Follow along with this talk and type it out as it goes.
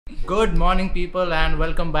Good morning, people, and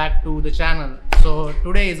welcome back to the channel. So,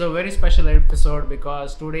 today is a very special episode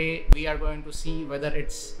because today we are going to see whether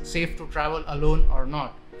it's safe to travel alone or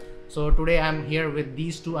not. So, today I'm here with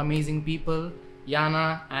these two amazing people,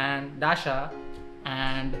 Yana and Dasha,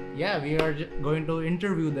 and yeah, we are going to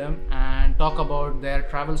interview them and talk about their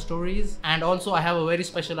travel stories. And also, I have a very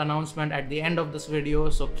special announcement at the end of this video,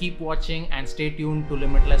 so keep watching and stay tuned to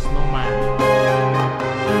Limitless Nomad.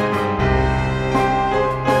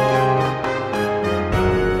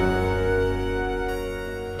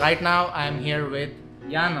 Right now, I am here with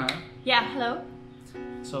Yana. Yeah, hello.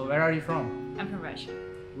 So, where are you from? I'm from Russia.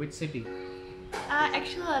 Which city?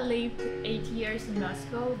 Actually, I lived 8 years in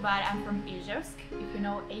Moscow, but I'm from Izhevsk. If you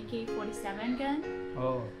know AK-47 gun.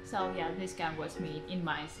 Oh. So yeah, this gun was made in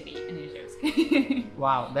my city, in Izhevsk.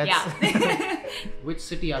 Wow, that's. Yeah. Which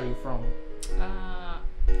city are you from?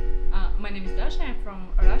 My name is Dasha. I'm from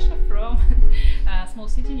Russia, from a small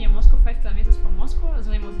city near Moscow, 5 kilometers from Moscow. The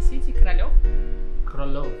name of the city, Korolov.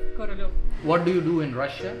 Korolov. What do you do in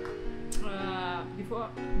Russia?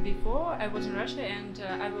 Before I was in Russia and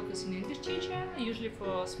I work as an English teacher, usually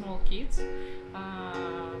for small kids.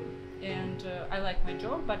 And I like my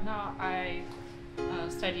job, but now I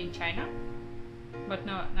study in China. But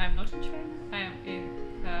now I'm not in China, I am in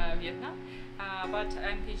Vietnam. But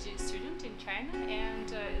I'm a PhD student in China, and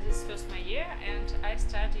this is first my year, and I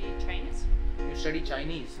study Chinese. You study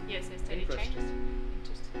Chinese? Yes, I study Chinese.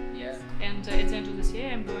 Interesting. Yeah. And at the end of this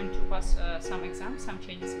year, I'm going to pass some exams, some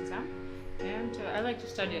Chinese exam. And I like to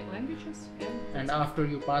study languages. And after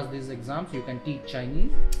you pass these exams, you can teach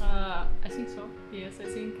Chinese? I think so. Yes, I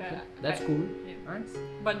think. That's cool. Yeah. Nice.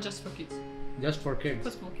 But just for kids. Just for kids?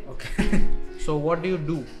 For small kids. Okay. So what do you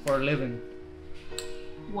do for a living?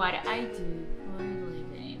 What I do for a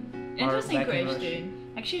living? Or Interesting back in question.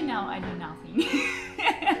 Actually, now I do nothing.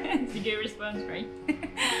 It's a good response, right?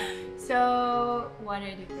 So, what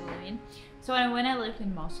I do for a living? So, when I lived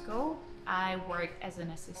in Moscow, I worked as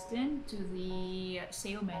an assistant to the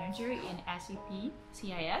sales manager in SAP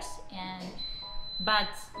CIS, but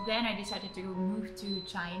then I decided to move to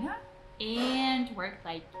China and work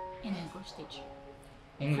like an English teacher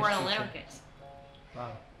for little kids.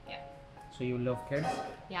 Wow. Yeah. So you love kids?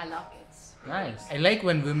 Yeah, I love kids. Nice. I like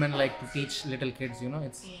when women like to teach little kids, you know,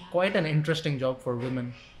 it's quite an interesting job for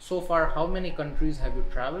women. So far, how many countries have you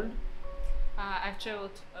traveled? I've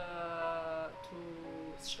traveled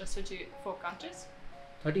to 34 countries.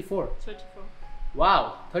 34? 34.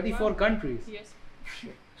 Wow, 34 Wow. countries. Yes.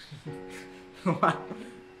 Wow.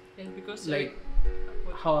 Yes, because Like,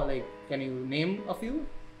 how, like, can you name a few?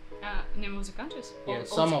 name of the countries? Yeah,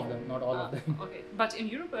 some of them, not all of them. Okay, but in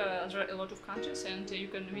Europe there are a lot of countries, and you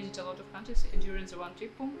can visit a lot of countries during the one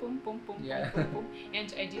trip. Boom, boom, boom, boom, Yeah. boom, boom, boom.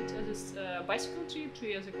 And I did this bicycle trip 2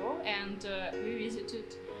 years ago, and we visited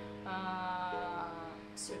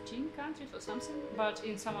 13 countries or something. But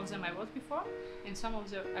in some of them I was before, in some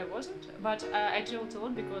of them I wasn't. But I traveled a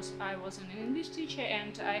lot because I was an English teacher,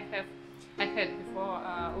 and I had before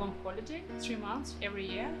a long holiday, 3 months every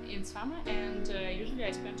year in summer, and usually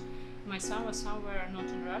I spent my summer somewhere not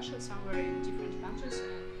in Russia, somewhere in different countries,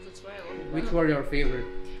 and that's why I love it. Which were your favorite?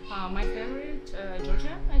 My favorite,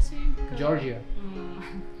 Georgia, I think. Georgia.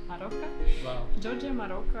 Morocco. Wow. Georgia,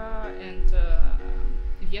 Morocco, and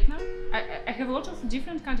Vietnam. I have a lot of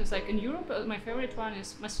different countries. Like in Europe, my favorite one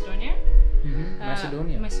is Macedonia.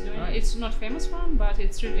 Macedonia. Macedonia. Nice. It's not famous one, but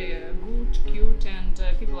it's really good, cute, and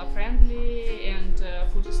people are friendly, and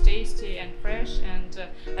food is tasty and fresh. And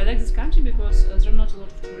I like this country because there are not a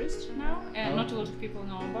lot of tourists now, and not a lot of people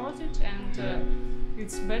know about it. And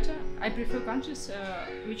it's better. I prefer countries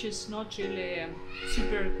which is not really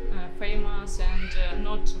super famous and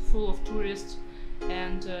not full of tourists.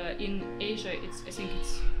 And in Asia, I think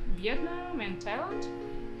it's Vietnam and Thailand,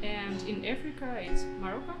 and in Africa, it's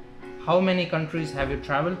Morocco. How many countries have you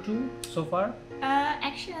traveled to so far?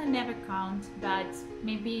 Actually, I never count, but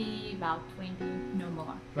maybe about 20, no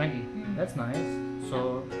more. 20. That's nice.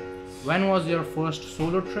 So, when was your first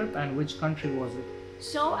solo trip and which country was it?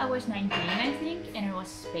 So I was 19, I think, and it was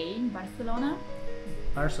Spain, Barcelona.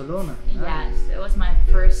 Barcelona. Yes, it was my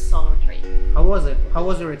first solo trip. How was it? How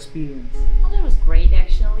was your experience? Well, it was great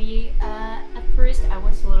actually. At first I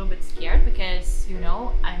was a little bit scared because, you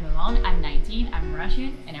know, I'm alone, I'm 19, I'm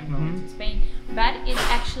Russian, and I'm going to Spain. But it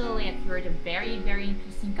actually appeared a very, very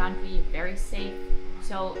interesting country, very safe.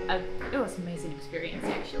 So it was an amazing experience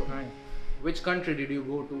actually. Right. Which country did you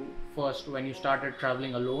go to first when you started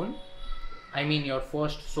traveling alone? I mean your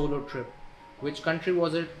first solo trip. Which country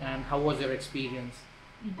was it and how was your experience?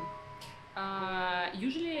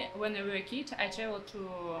 Usually when I was a kid, I traveled to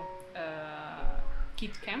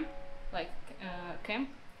kid camp, like camp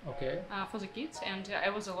Okay. for the kids, and I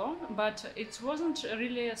was alone. But it wasn't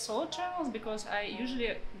really a solo travels because I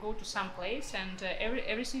usually go to some place and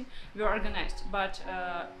everything we organized. But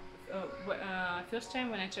first time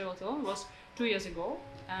when I traveled alone was 2 years ago.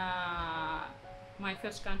 My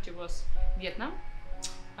first country was Vietnam.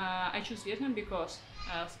 I choose Vietnam because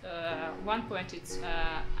one point it's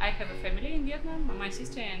I have a family in Vietnam. My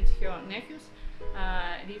sister and her nephews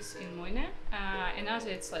lives in Moine. Another,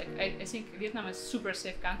 it's like I think Vietnam is super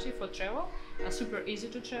safe country for travel, super easy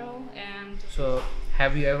to travel. And So,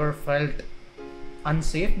 have you ever felt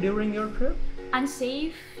unsafe during your trip?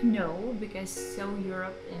 Unsafe, no, because so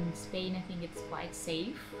Europe and Spain, I think it's quite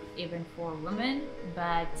safe, even for women.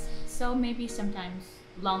 But so maybe sometimes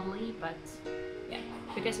lonely, but yeah,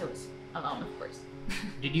 because I was alone, of course.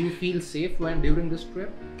 Did you feel safe when during this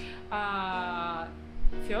trip?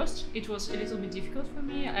 First, it was a little bit difficult for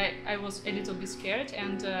me. I was a little bit scared,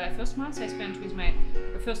 and first month I spent with my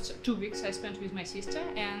first 2 weeks I spent with my sister,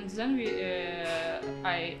 and then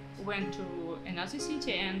I went to another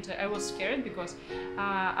city, and I was scared because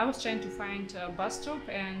I was trying to find a bus stop,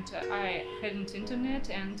 and I hadn't internet,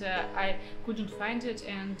 and I couldn't find it,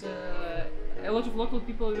 and a lot of local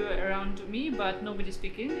people were around me, but nobody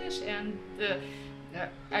speak English, and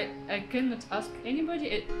I cannot ask anybody.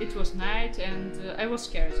 It was night, and I was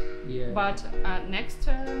scared. Yeah. But next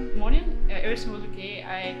morning, everything was okay.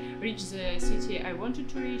 I reached the city I wanted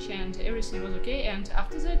to reach, and everything was okay. And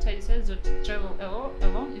after that, I decided that travel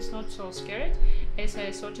alone is not so scary as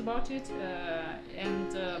I thought about it.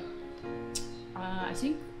 I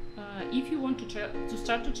think if you want to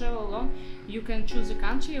start to travel alone, you can choose a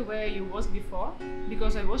country where you was before.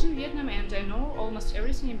 Because I was in Vietnam and I know almost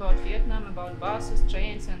everything about Vietnam, about buses,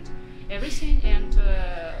 trains, and everything. And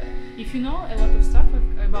if you know a lot of stuff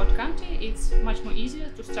about country, it's much more easier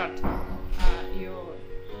to start your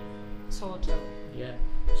solo travel. Yeah.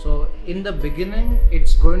 So in the beginning,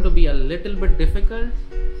 it's going to be a little bit difficult,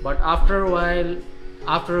 but after a while,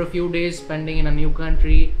 after a few days spending in a new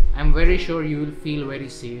country, I'm very sure you will feel very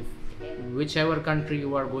safe. Whichever country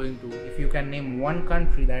you are going to, if you can name one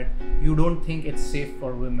country that you don't think it's safe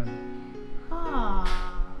for women. Wow.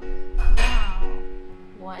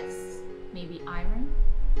 What's maybe Iran?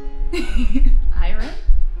 Iran?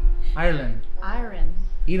 Ireland. Iran.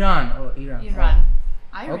 Iran. Oh, Iran. Iran.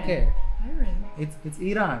 Oh, Iran. okay. Iran. It's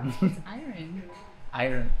Iran. Iran.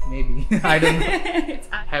 Iran, maybe. I don't know. It's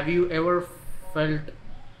Iran. Have you ever felt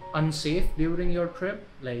unsafe during your trip?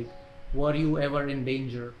 Like, were you ever in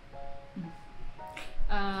danger?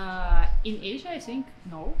 In Asia, I think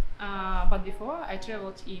no. But before, I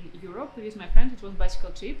traveled in Europe with my friend. It was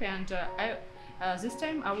bicycle trip, and this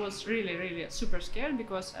time I was really super scared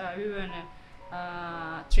because we were in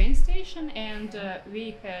a train station, and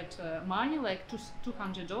we had money like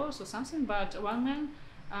 $200 or something. But one man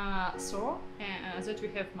saw that we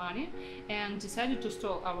have money and decided to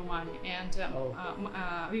steal our money. And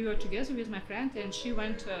we were together with my friend, and she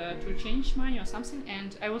went to change money or something,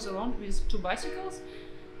 and I was alone with 2 bicycles.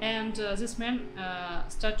 And this man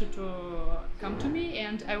started to come to me,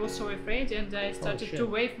 and I was so afraid, and I started to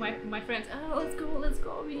wave my friends, let's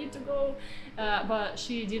go, we need to go. But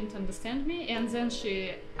she didn't understand me, and then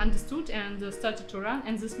she understood and started to run,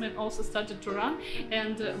 and this man also started to run,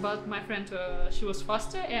 and but my friend, she was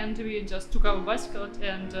faster, and we just took our bicycle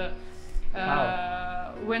and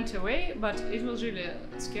went away. But it was really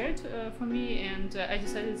scared for me, and I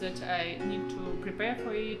decided that I need to prepare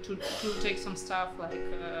for it, to take some stuff like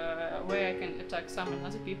where I can attack some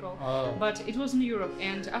other people. But it was in Europe,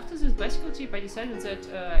 and after this bicycle trip I decided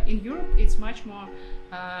that in Europe it's much more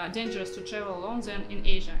dangerous to travel alone than in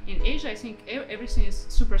Asia. In Asia I think everything is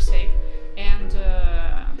super safe, and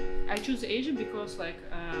I choose Asia because like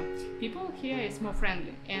people here is more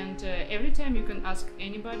friendly, and every time you can ask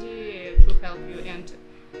anybody to help you, and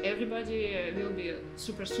everybody will be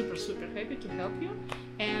super happy to help you.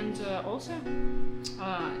 And also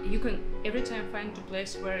you can every time find a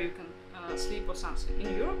place where you can sleep or something.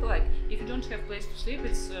 In Europe, like if you don't have place to sleep,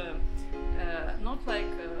 it's not like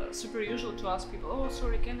super usual to ask people, oh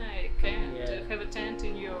sorry, can I have a tent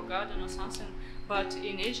in your garden or something. But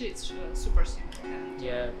in Asia it's super simple.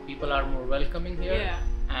 And, people are more welcoming here. Yeah.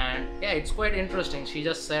 And it's quite interesting. She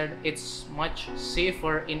just said it's much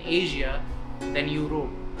safer in Asia than Europe.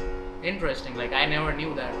 Interesting, like I never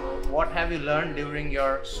knew that. What have you learned during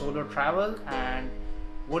your solo travel, and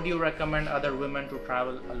would you recommend other women to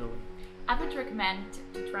travel alone? I would recommend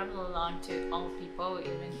to travel alone to all people,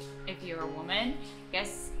 even if you're a woman.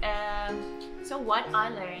 Yes. So what I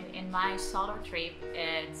learned in my solo trip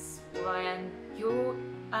is when you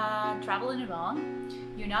traveling alone,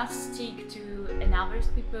 you not stick to another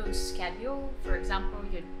people's schedule. For example,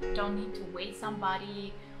 you don't need to wait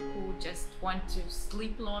somebody who just want to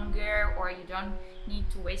sleep longer, or you don't need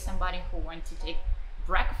to wait somebody who want to take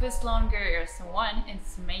breakfast longer or so on.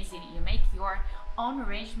 It's amazing. You make your own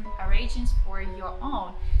arrangements for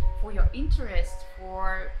your interest,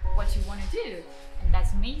 for what you want to do, and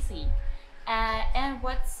that's amazing. And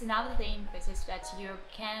what's another thing is that you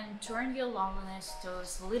can turn your loneliness to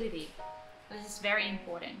solidity. This is very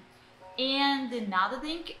important. And another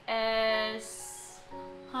thing is,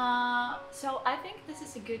 so I think this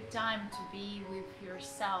is a good time to be with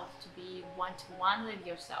yourself, to be one-to-one with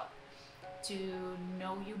yourself, to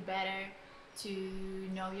know you better, to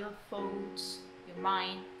know your thoughts, your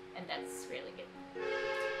mind, and that's really good.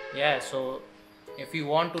 Yeah, so if you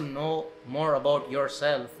want to know more about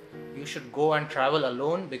yourself, you should go and travel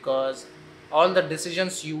alone, because all the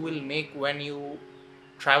decisions you will make when you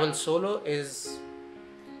travel solo is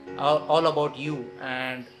all about you,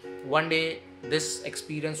 and one day this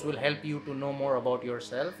experience will help you to know more about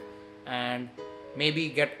yourself and maybe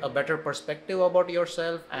get a better perspective about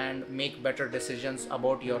yourself and make better decisions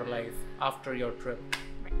about your life after your trip.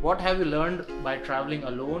 What have you learned by traveling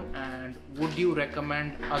alone, and would you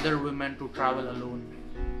recommend other women to travel alone?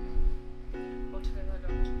 What have I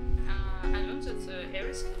learned? I learned that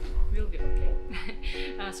everything will be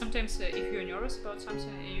okay. Sometimes if you're nervous about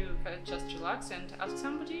something, you can just relax and ask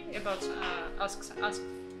somebody about, ask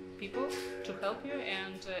people to help you,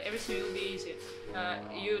 and everything will be easy.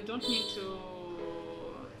 You don't need to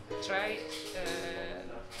try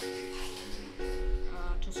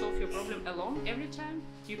to solve your problem alone every time.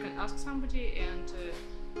 You can ask somebody, and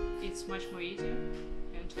it's much more easier,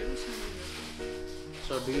 and everything will be okay.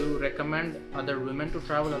 So do you recommend other women to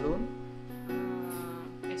travel alone?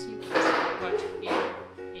 I think yes, but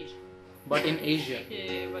in Asia. But in Asia?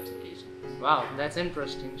 Yeah, but in Asia. Wow, that's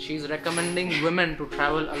interesting. She's recommending women to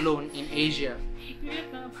travel alone in Asia.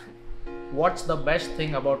 Vietnam. What's the best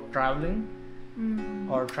thing about traveling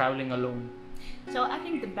or traveling alone? So I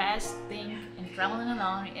think the best thing in traveling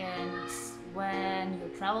alone is when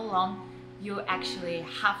you travel alone, you actually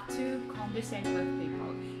have to conversate with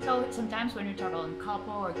people. So sometimes when you travel in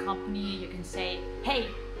couple or company, you can say, hey,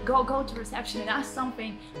 go to reception and ask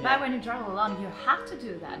something. But when you travel alone, you have to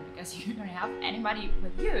do that because you don't have anybody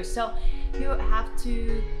with you. So you have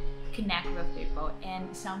to connect with people, and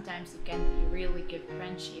sometimes it can be really good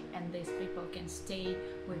friendship, and these people can stay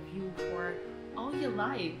with you for all your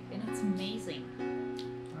life, and it's amazing.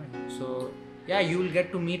 Right. So yeah, you will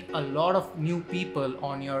get to meet a lot of new people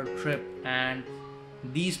on your trip, and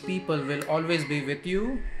these people will always be with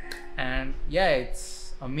you. And yeah,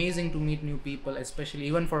 it's amazing to meet new people, especially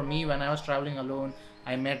even for me when I was traveling alone.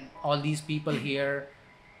 I met all these people here,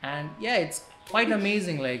 and yeah, it's quite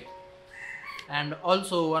amazing. Like, and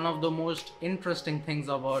also one of the most interesting things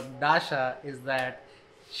about Dasha is that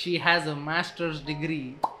she has a master's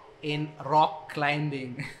degree in rock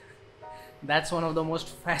climbing. That's one of the most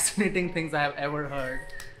fascinating things I have ever heard.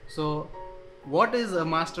 So what is a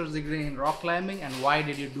master's degree in rock climbing, and why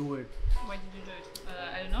did you do it? Why did you do it?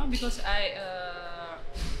 I don't know, because I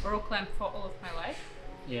rock climbed for all of my life.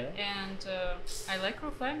 Yeah. And I like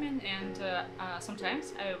rock climbing, and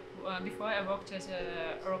sometimes before I worked as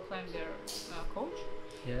a rock climber coach,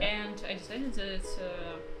 Yeah. and I decided that it's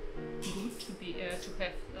good to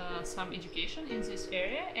have some education in this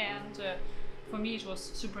area, and for me it was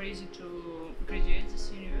super easy to graduate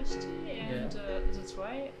this university, and that's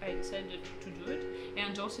why I decided to do it.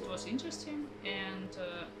 And also it was interesting and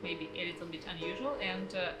maybe a little bit unusual, and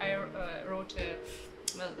I wrote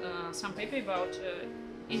some paper about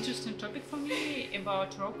interesting topic for me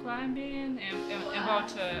about rock climbing and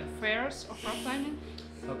about fairs of rock climbing.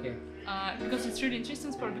 Okay. Because it's really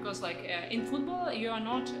interesting sport, because like in football you are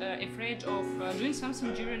not afraid of doing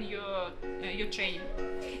something during your training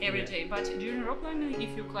every day, but during rock climbing,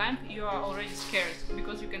 if you climb, you are already scared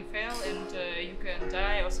because you can fail and you can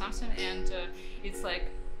die or something, and it's like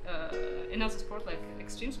another sport, like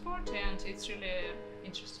extreme sport, and it's really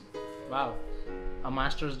interesting. Wow. A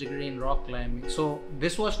master's degree in rock climbing. So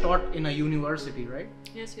this was taught in a university, right?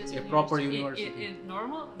 Yes. A proper university. In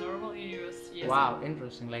normal university. Yes. Wow,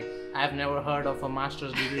 interesting. Like, I've never heard of a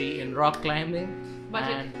master's degree in rock climbing, But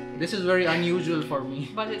and this is very unusual for me.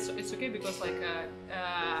 But it's okay, because like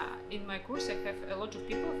in my course I have a lot of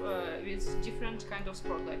people with different kind of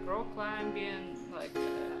sport, like rock climbing, like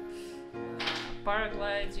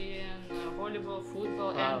paragliding, volleyball,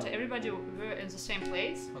 football, Wow. and everybody were in the same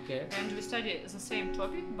place. Okay. And we study the same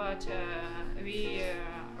topic, but we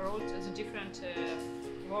wrote the different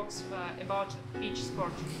works about each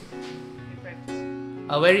sport we practice.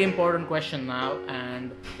 a very important question now.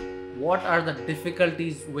 And what are the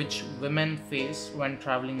difficulties which women face when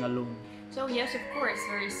traveling alone? So yes, of course,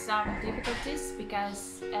 there is some difficulties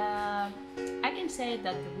because I can say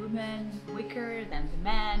that the woman weaker than the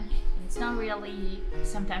man, and it's not really.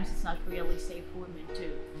 Sometimes it's not really safe for women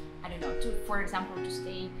to, I don't know, to for example to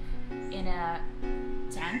stay in a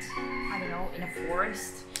tent, I don't know, in a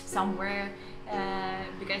forest somewhere,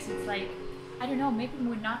 because it's like, I don't know, maybe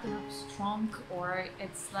we're not enough strong, or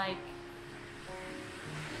it's like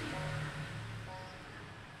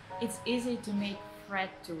it's easy to make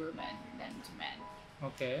threat to women than to men.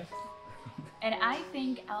 Okay. And I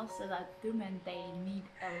think also that women they need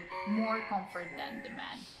more comfort than the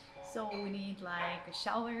men. So we need like a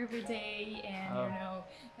shower every day, and Oh. you know,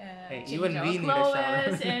 Hey, change even our we need a shower.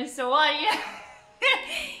 clothes and so on. Yeah.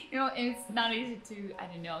 You know, it's not easy to, I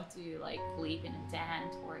don't know, to like live in a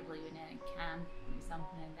tent or live in a camp or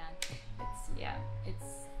something like that. It's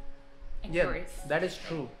of Yeah, course, that is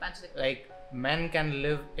true. but Like men can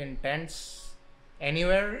live in tents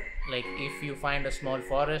anywhere. Like if you find a small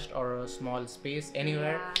forest or a small space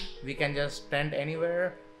anywhere, Yeah. we can just tent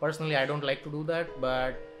anywhere. Personally, I don't like to do that,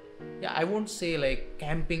 but yeah, I won't say like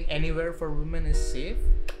camping anywhere for women is safe.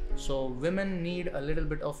 So women need a little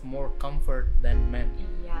bit of more comfort than men.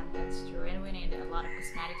 Yeah, that's true. And we need a lot of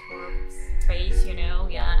cosmetics for face, you know.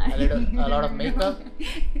 Yeah. A lot of makeup.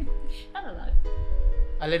 Not a lot.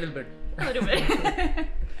 A little bit. A little bit.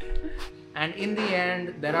 And in the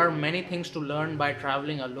end, there are many things to learn by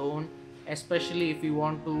traveling alone, especially if you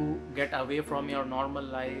want to get away from your normal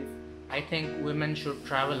life. I think women should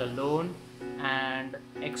travel alone and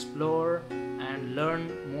explore and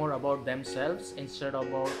learn more about themselves instead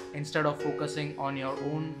of focusing on your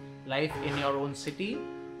own life in your own city.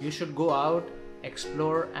 You should go out,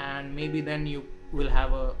 explore, and maybe then you will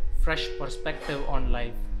have a fresh perspective on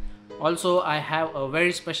life. Also, I have a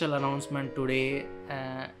very special announcement today.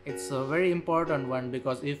 It's a very important one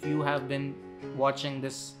because if you have been watching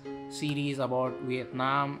this series about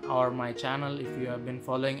Vietnam or my channel, if you have been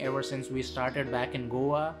following ever since we started back in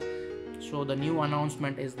Goa, so the new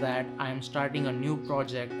announcement is that I am starting a new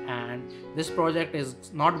project, and this project is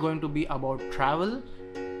not going to be about travel.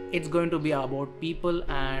 It's going to be about people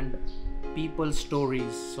and people's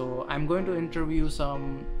stories. So I'm going to interview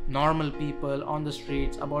some normal people on the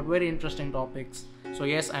streets about very interesting topics. So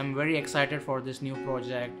yes, I'm very excited for this new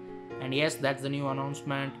project, and yes, that's the new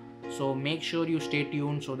announcement. So make sure you stay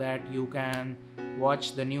tuned so that you can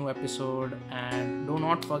watch the new episode, and do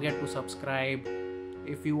not forget to subscribe.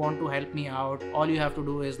 If you want to help me out, all you have to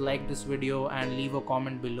do is like this video and leave a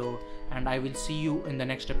comment below, and I will see you in the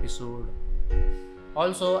next episode.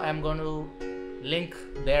 Also, I'm going to link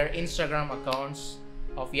their Instagram accounts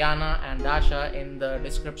of Yana and Dasha in the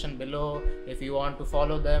description below. If you want to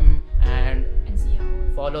follow them and see how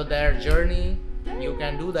follow their journey, you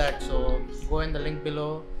can do that. So go in the link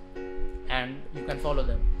below and you can follow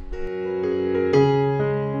them.